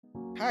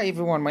Hi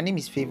everyone, my name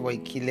is Favor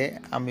Ikile.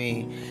 I'm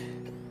a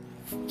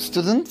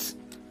student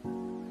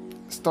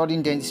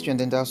studying dentistry and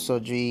dental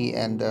surgery,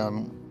 and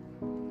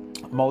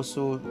I'm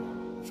also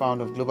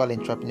founder of Global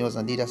Entrepreneurs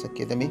and Leaders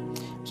Academy.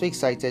 I'm so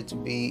excited to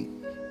be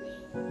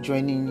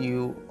joining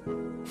you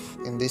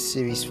in this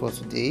series for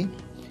today.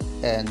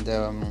 And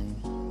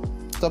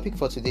topic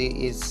for today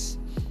is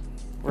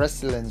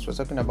resilience. We're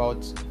talking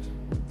about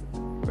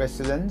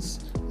resilience,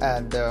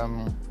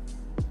 and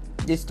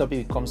this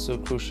topic becomes so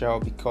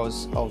crucial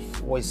because of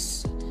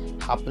what's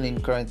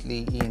happening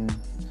currently in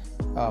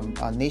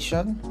our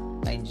nation,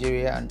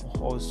 Nigeria, and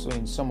also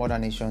in some other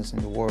nations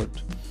in the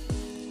world.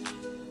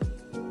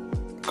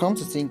 Come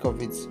to think of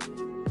it,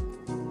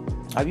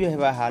 have you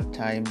ever had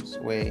times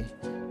where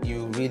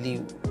you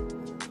really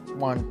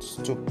want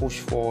to push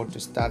forward to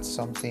start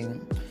something?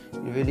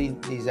 You really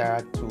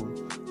desire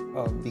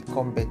to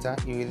become better.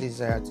 You really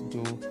desire to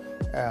do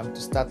to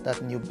start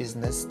that new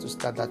business, to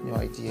start that new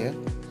idea.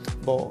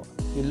 But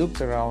you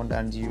looked around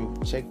and you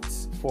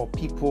checked for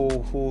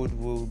people who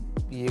will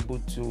be able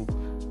to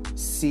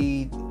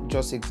see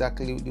just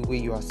exactly the way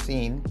you are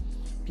seeing,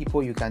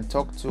 people you can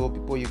talk to,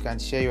 people you can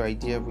share your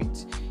idea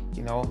with.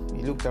 You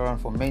looked around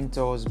for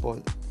mentors, but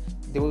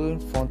they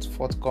weren't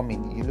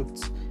forthcoming. You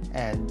looked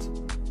and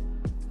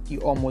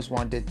you almost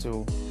wanted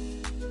to,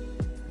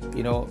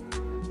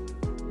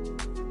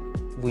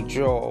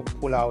 withdraw or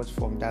pull out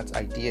from that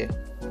idea,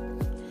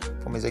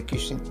 from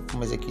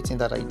executing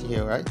that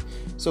idea, right?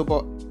 So,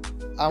 but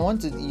I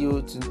wanted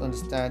you to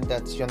understand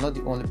that you're not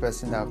the only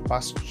person that have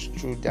passed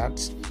through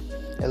that.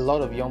 A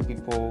lot of young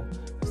people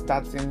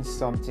starting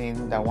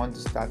something, that want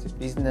to start a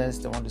business,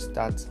 they want to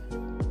start,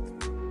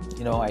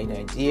 an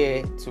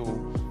idea to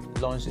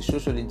launch a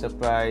social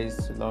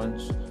enterprise, to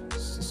launch a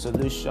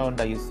solution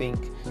that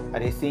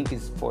they think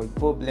is for a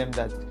problem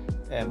that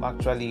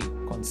actually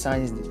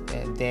concerns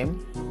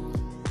them.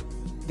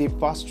 They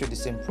pass through the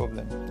same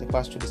problem, they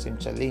pass through the same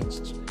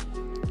challenge.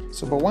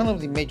 So, but one of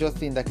the major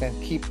things that can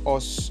keep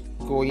us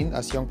going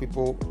as young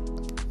people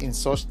in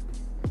such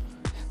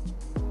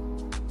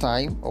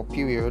time or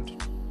period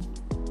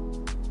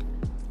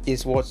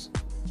is what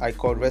I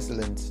call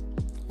resilience.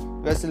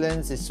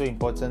 Resilience is so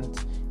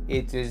important.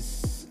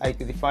 I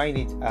can define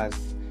it as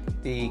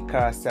the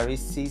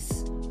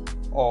characteristics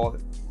or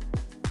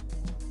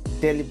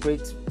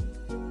deliberate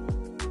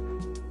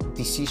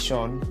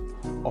decision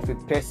of a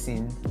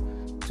person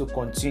to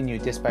continue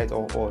despite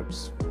all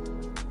odds.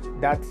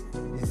 That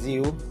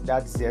zeal,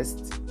 that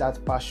zest,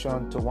 that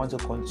passion to want to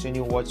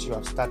continue what you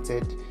have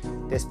started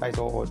despite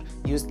all odds.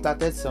 You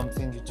started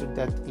something, you took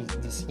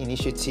this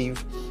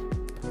initiative,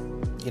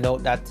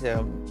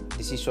 that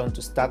decision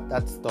to start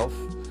that stuff.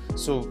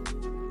 So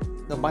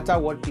no matter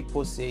what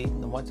people say,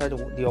 no matter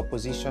the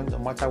opposition, no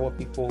matter what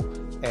people,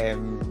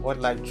 what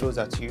life throws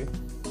at you,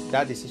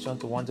 that decision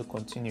to want to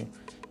continue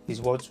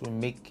is what will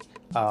make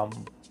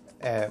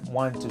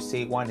one to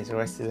say one is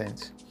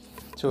resilient.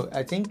 So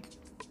I think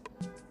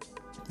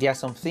there are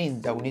some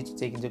things that we need to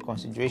take into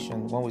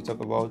consideration when we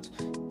talk about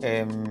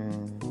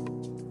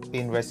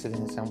being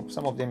resilient. And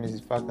some of them is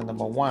the fact that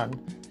number one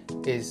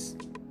is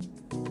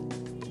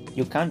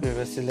you can't be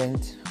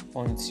resilient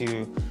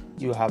until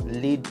you have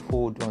laid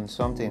hold on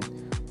something,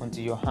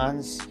 until your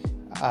hands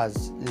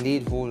has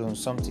laid hold on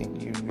something.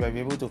 You are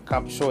able to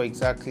capture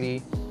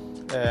exactly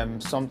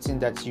something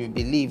that you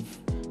believe,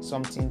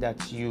 something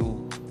that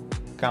you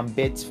can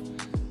bet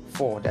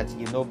for, that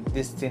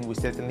this thing will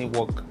certainly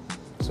work.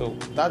 So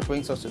that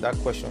brings us to that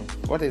question: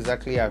 what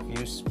exactly have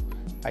you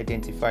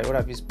identified, what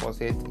have you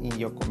spotted in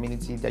your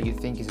community that you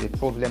think is a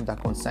problem that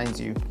concerns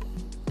you?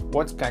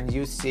 What can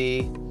you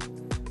say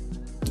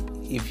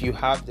if you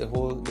have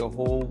your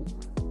whole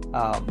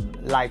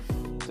life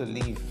to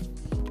live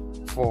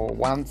for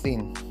one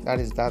thing? That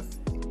is the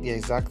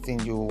exact thing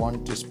you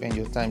want to spend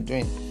your time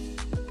doing.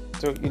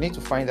 So you need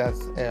to find that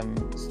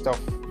stuff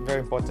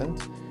very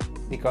important,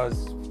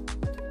 because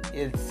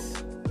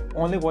it's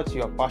only what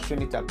you are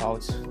passionate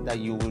about that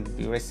you will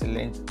be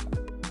resilient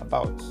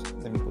about.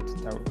 Let me put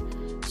it that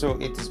way. So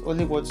it is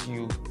only what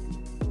you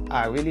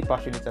are really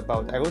passionate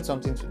about. I wrote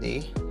something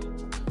today.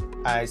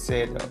 I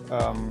said,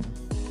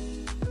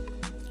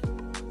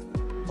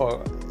 or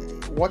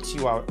what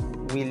you are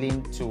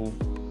willing to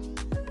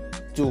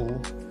do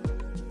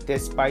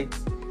despite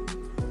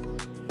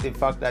the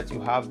fact that you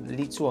have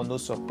little or no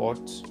support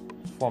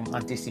from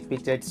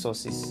anticipated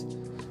sources.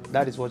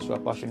 That is what you are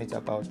passionate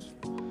about.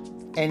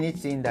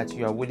 Anything that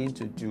you are willing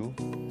to do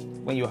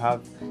when you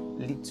have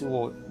little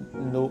or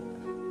no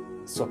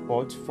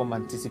support from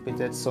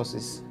anticipated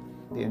sources,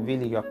 then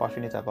really you are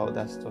passionate about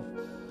that stuff.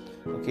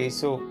 Okay,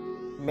 so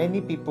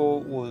many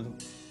people will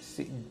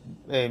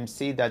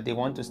say that they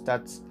want to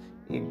start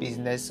a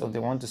business or they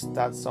want to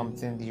start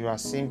something. You are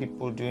seeing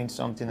people doing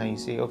something and you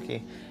say,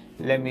 okay,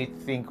 let me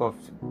think of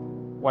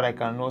what I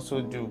can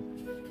also do.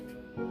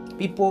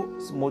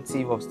 People's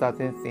motive of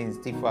starting things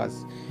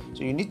differs,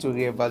 so you need to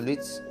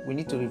reevaluate. We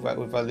need to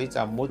evaluate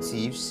our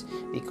motives,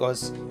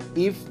 because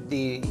if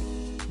the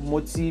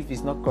motive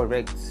is not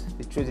correct,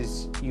 the truth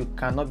is you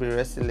cannot be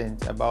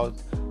resilient about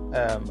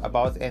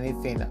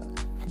anything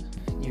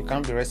you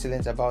can't be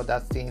resilient about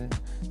that thing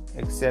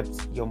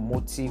except your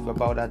motive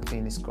about that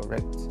thing is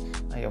correct,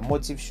 and your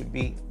motive should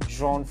be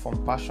drawn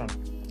from passion,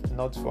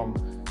 not from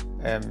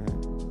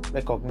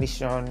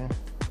recognition,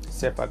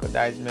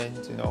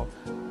 self-aggrandizement,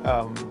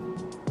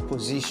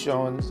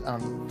 positions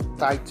and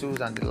titles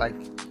and the like.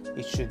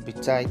 It should be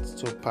tied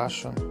to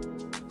passion.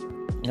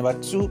 Number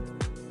 2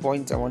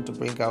 point I want to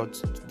bring out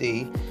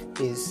today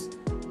is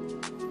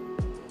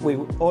we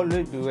will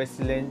always be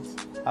resilient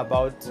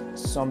about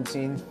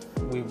something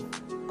we've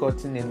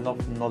gotten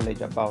enough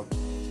knowledge about.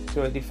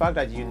 So the fact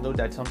that you know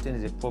that something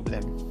is a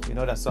problem, you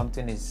know that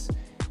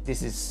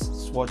this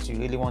is what you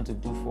really want to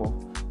do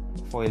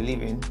for a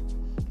living.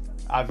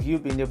 Have you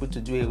been able to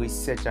do a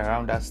research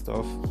around that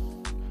stuff?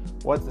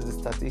 What is the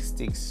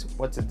statistics?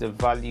 What is the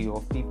value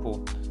of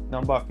people?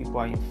 Number of people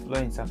are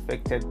influenced,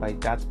 affected by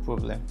that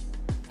problem.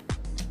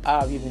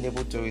 How have you been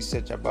able to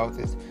research about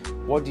it?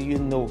 What do you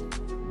know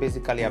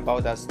basically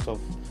about that stuff?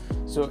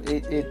 So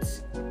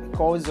it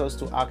calls us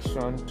to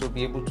action to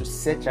be able to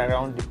search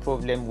around the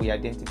problem we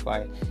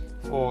identify.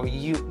 For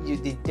you,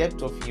 the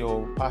depth of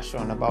your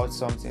passion about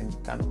something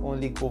can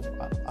only go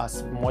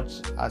as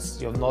much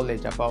as your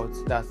knowledge about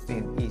that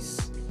thing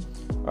is,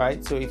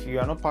 right? So if you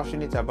are not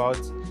passionate about,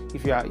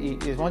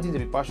 it's one thing to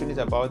be passionate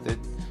about it,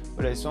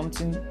 but there's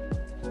something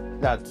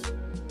that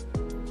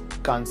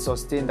can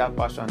sustain that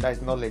passion. That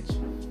is knowledge.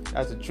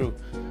 That's the truth.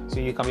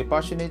 So you can be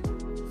passionate.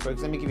 For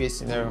example, let me give you a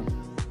scenario.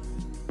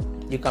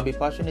 You can be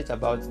passionate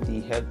about the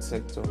health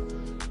sector,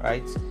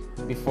 right?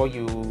 Before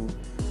you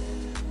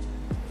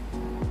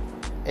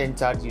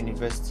entered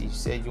university, you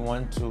said you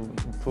want to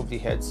improve the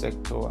health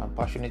sector and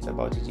passionate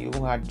about it. You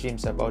even had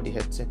dreams about the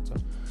health sector.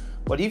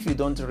 But if you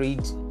don't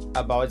read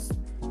about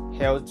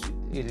health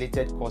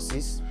related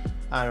courses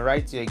and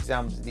write your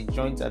exams, the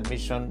Joint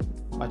Admission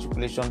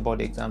Matriculation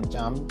Board exam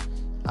JAM,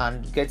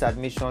 and get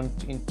admission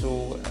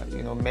into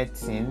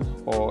medicine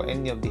or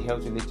any of the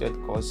health related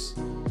course,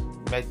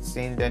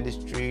 medicine,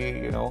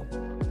 dentistry,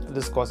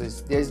 those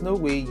courses, there's no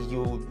way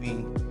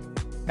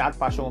that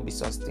passion will be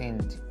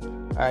sustained,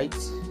 right?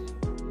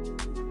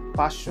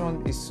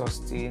 Passion is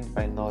sustained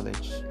by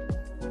knowledge.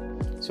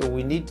 So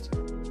we need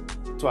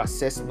to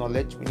assess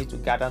knowledge, we need to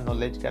gather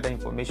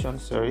information,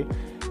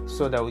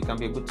 so that we can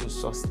be able to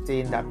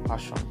sustain that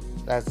passion.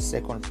 That's the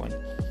second point.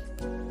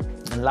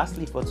 And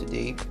lastly for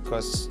today,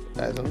 because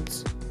I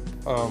don't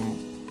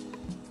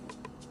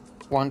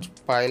want to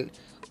pile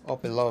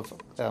up a lot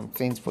of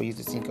things for you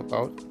to think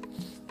about,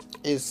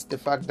 is the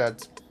fact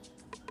that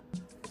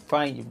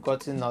fine, you've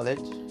gotten knowledge,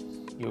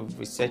 you've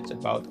researched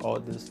about all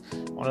this.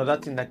 Another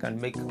thing that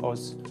can make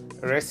us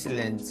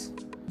resilient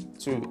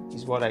too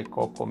is what I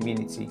call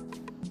community,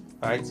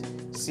 right?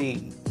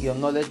 See, your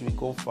knowledge will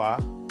go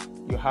far,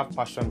 you have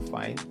passion,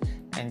 fine,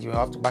 and you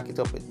have to back it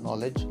up with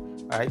knowledge,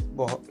 right?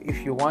 But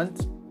if you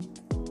want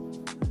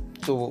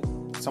to,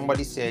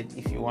 somebody said,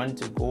 if you want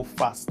to go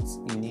fast,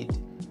 you need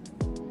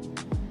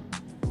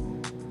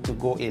to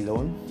go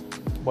alone.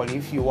 But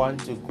if you want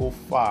to go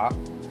far,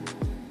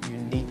 you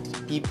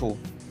need people.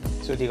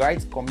 So the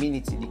right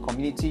community, the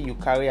community you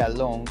carry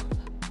along,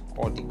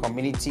 or the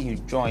community you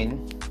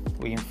join,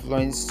 will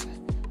influence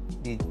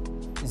the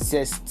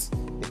zest,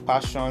 the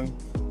passion,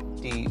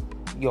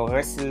 your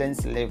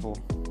resilience level.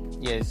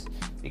 Yes,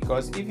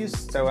 because if you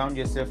surround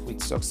yourself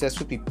with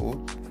successful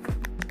people,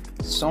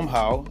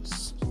 somehow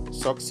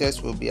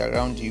success will be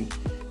around you.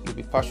 You'll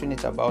be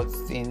passionate about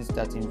things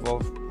that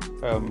involve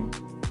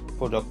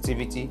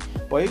productivity.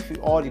 But if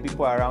all the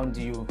people around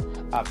you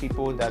are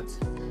people that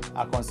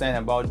are concerned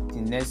about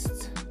the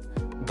next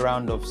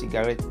brand of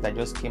cigarettes that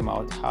just came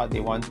out, how they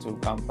want to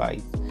come by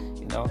it,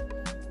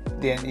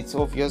 then it's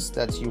obvious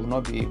that you will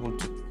not be able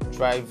to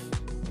drive,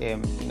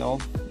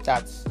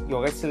 that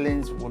your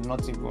resilience will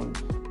not even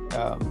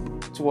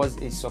towards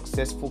a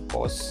successful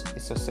cause, a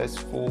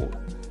successful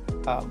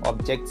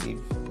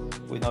objective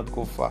will not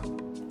go far.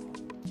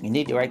 You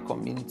need the right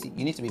community.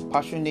 You need to be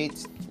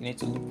passionate. You need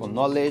to look for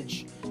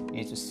knowledge. You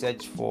need to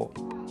search for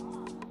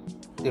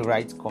the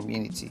right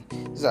community.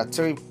 These are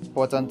 3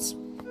 important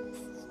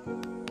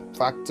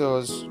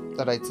factors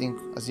that I think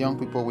as young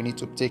people we need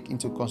to take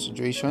into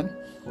consideration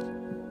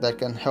that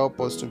can help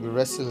us to be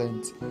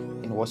resilient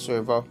in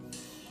whatsoever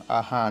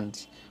our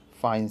hand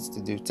finds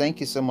to do. Thank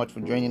you so much for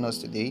joining us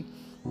today,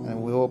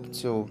 and we hope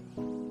to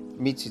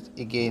meet you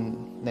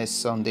again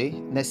next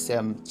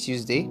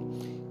Tuesday,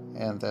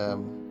 and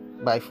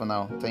bye for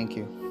now. Thank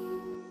you.